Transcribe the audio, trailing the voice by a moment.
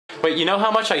Wait, you know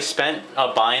how much I spent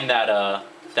buying that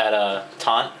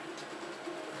taunt?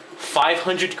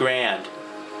 500 grand.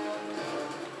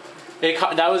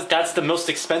 That's the most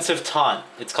expensive taunt.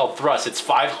 It's called Thrust. It's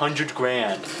 500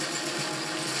 grand.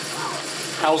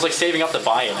 I was like saving up to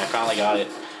buy it and I finally got it.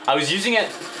 I was using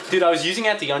it, dude, I was using it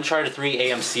at the Uncharted 3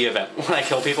 AMC event. When I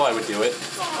kill people, I would do it.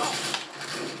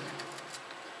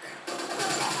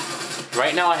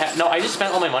 Right now I just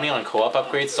spent all my money on co-op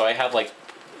upgrades, so I have like,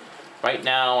 right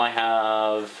now I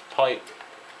have I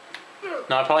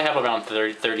probably have around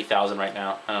 30,000 right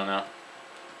now. I don't know.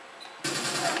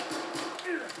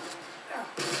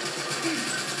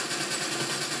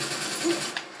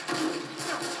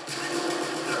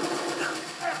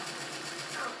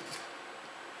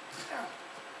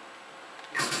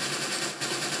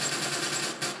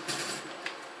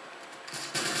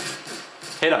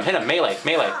 Hit him, melee.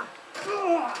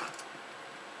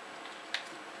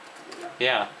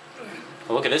 Yeah.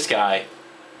 Oh, look at this guy.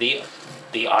 The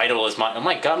idol is mine. Oh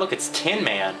my god, look, it's Tin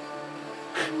Man.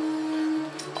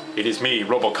 It is me,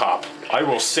 RoboCop. I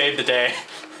will save the day.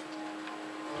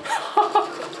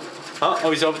 Huh?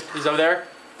 Oh, he's over there?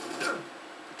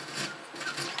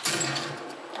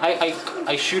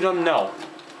 I shoot him? No.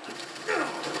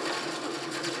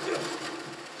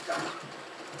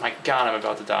 My god, I'm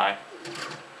about to die.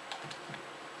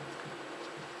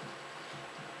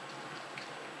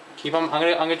 Keep him. I'm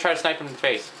gonna try to snipe him in the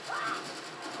face.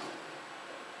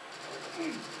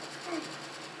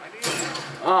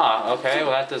 Ah, okay.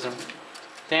 Well, that doesn't.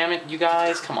 Damn it, you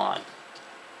guys! Come on.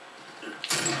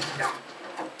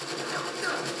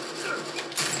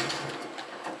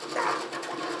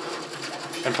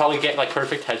 And probably get like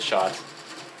perfect headshots.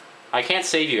 I can't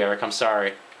save you, Eric. I'm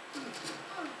sorry.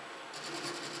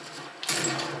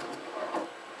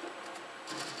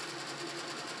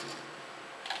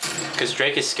 Because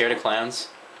Drake is scared of clowns.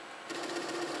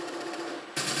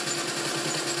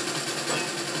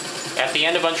 At the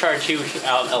end of Uncharted 2,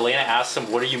 Elena asks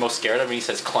him, "What are you most scared of?" And he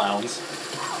says, "Clowns."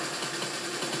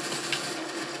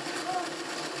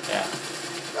 Yeah.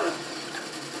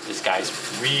 This guy's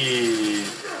really...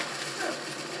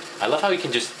 I love how he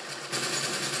can just...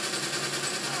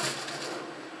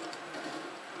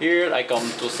 Here I come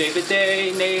to save the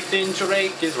day. Nathan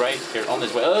Drake is right here on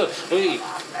his way. Oh, hey.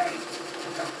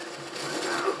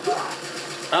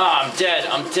 Ah, I'm dead,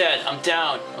 I'm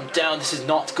down, this is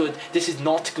not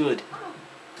good,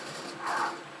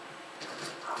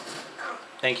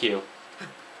 Thank you.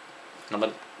 No,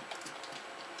 but...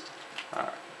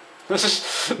 Alright.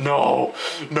 No!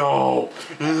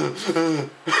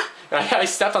 I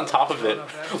stepped on top of it.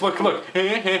 Look. You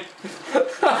can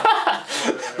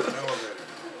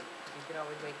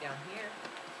always wait down here.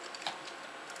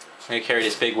 I'm gonna carry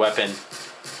this big weapon.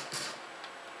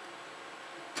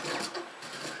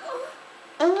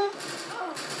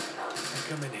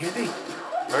 Come in handy.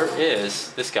 Where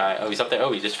is this guy? Oh, he's up there.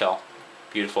 Oh, he just fell.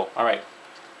 Beautiful. Alright.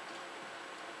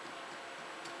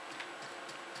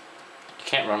 You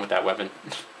can't run with that weapon.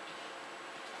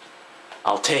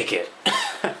 I'll take it.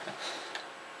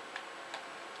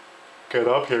 Get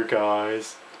up here,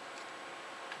 guys.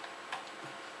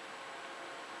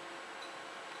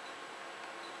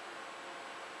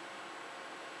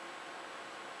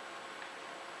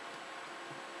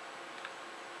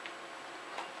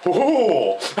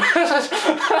 Oh!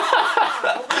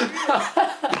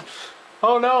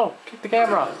 Oh no! Kick the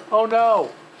camera! Oh no!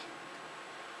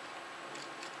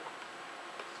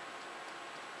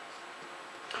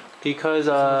 Because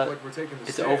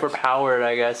it's overpowered,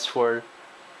 I guess, for...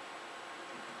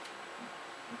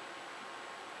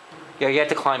 Yeah, you have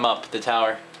to climb up the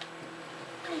tower.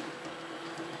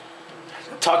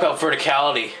 Talk about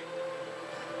verticality.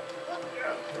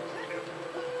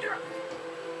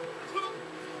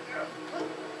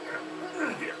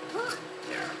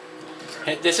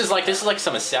 This is like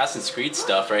some Assassin's Creed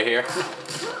stuff right here.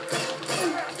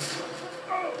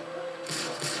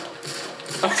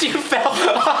 Oh, you fell!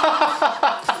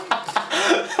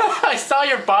 I saw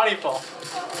your body fall.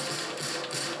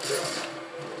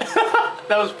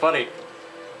 That was funny.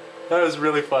 That was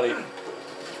really funny.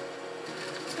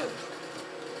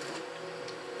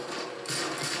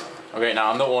 Okay,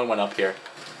 now I'm the only one up here.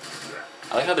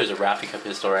 I like how there's a replica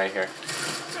pistol right here.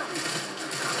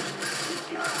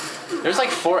 There's like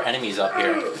 4 enemies up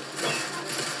here.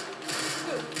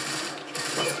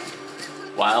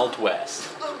 Wild West.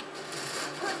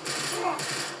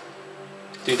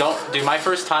 Dude, my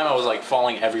first time I was like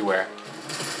falling everywhere.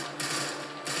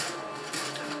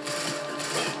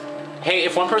 Hey,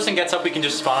 if one person gets up, we can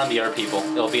just spawn on the other people.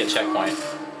 It'll be a checkpoint.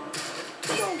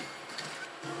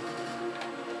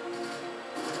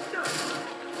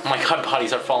 Oh my god, god,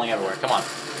 bodies are falling everywhere. Come on.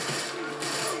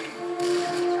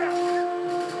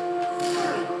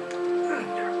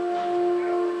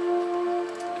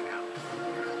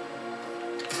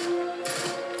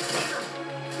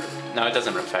 No, it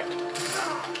doesn't affect.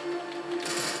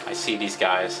 I see these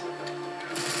guys.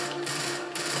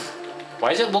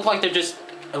 Why does it look like they're just...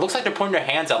 It looks like they're putting their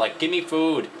hands out like, give me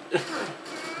food.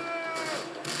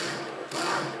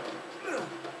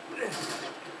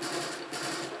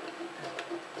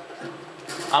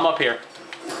 I'm up here.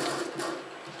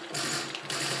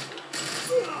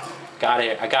 Got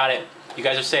it. I got it. You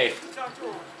guys are safe.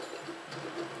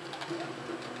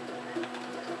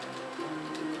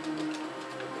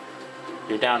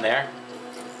 You're down there?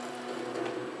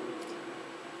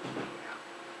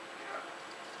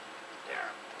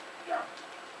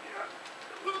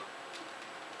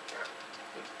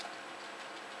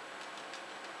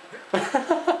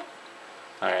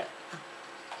 Alright.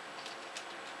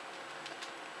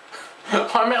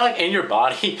 I meant like in your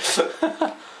body.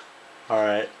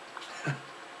 Alright.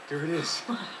 Here it is.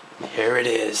 Here it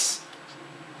is.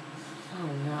 Oh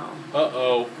no.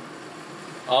 Uh-oh.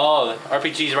 Oh, the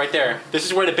RPG's right there. This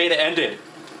is where the beta ended.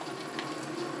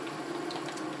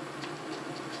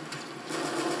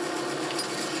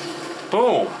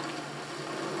 Boom.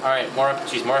 Alright, more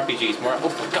RPGs, more RPGs, more... Oh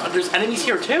my god, there's enemies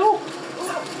here too?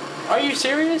 Are you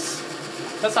serious?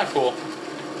 That's not cool.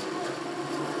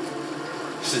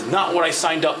 This is not what I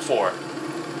signed up for.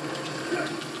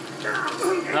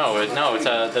 No, it's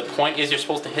the point is you're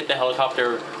supposed to hit the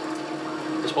helicopter.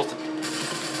 You're supposed to...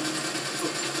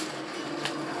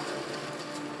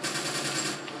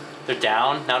 They're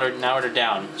down? Now they're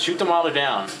down. Shoot them while they're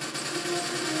down.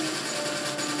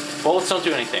 Bullets don't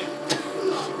do anything.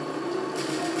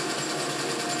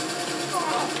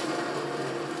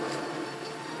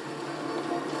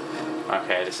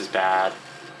 Okay, this is bad.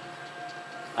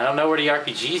 I don't know where the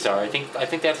RPGs are. I think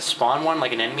they have to spawn one,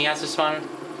 like an enemy has to spawn.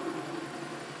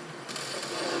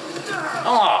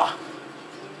 Oh!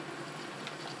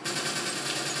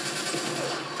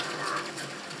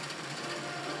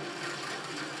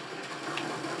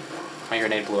 My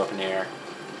grenade blew up in the air.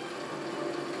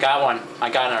 Got one. I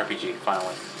got an RPG,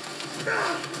 finally.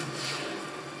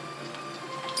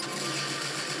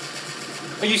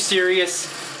 Are you serious?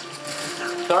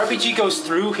 The RPG goes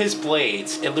through his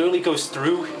blades. It literally goes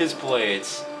through his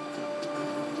blades.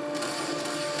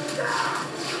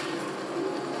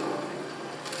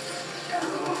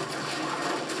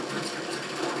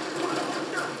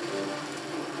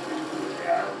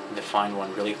 Need to find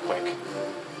one really quick.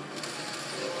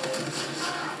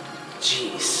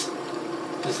 Jeez.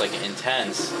 This is like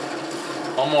intense.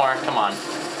 One more, come on.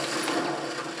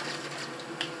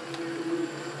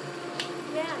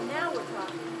 Yeah, now we're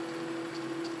talking.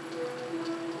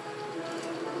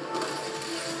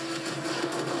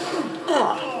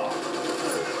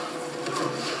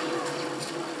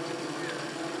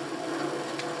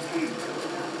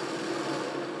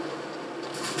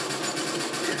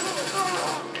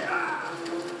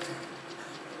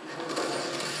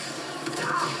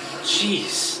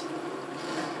 Jeez.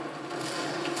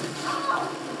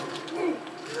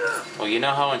 Well, you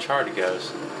know how Uncharted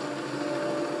goes.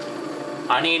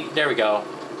 There we go.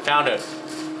 Found it.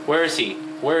 Where is he?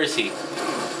 Where is he?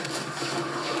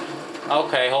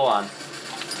 Okay, hold on.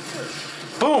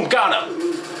 Boom, got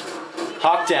him!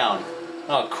 Hawk down.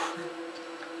 Oh,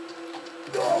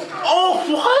 oh,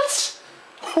 what?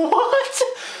 What?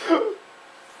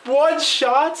 One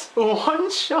shot? One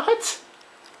shot?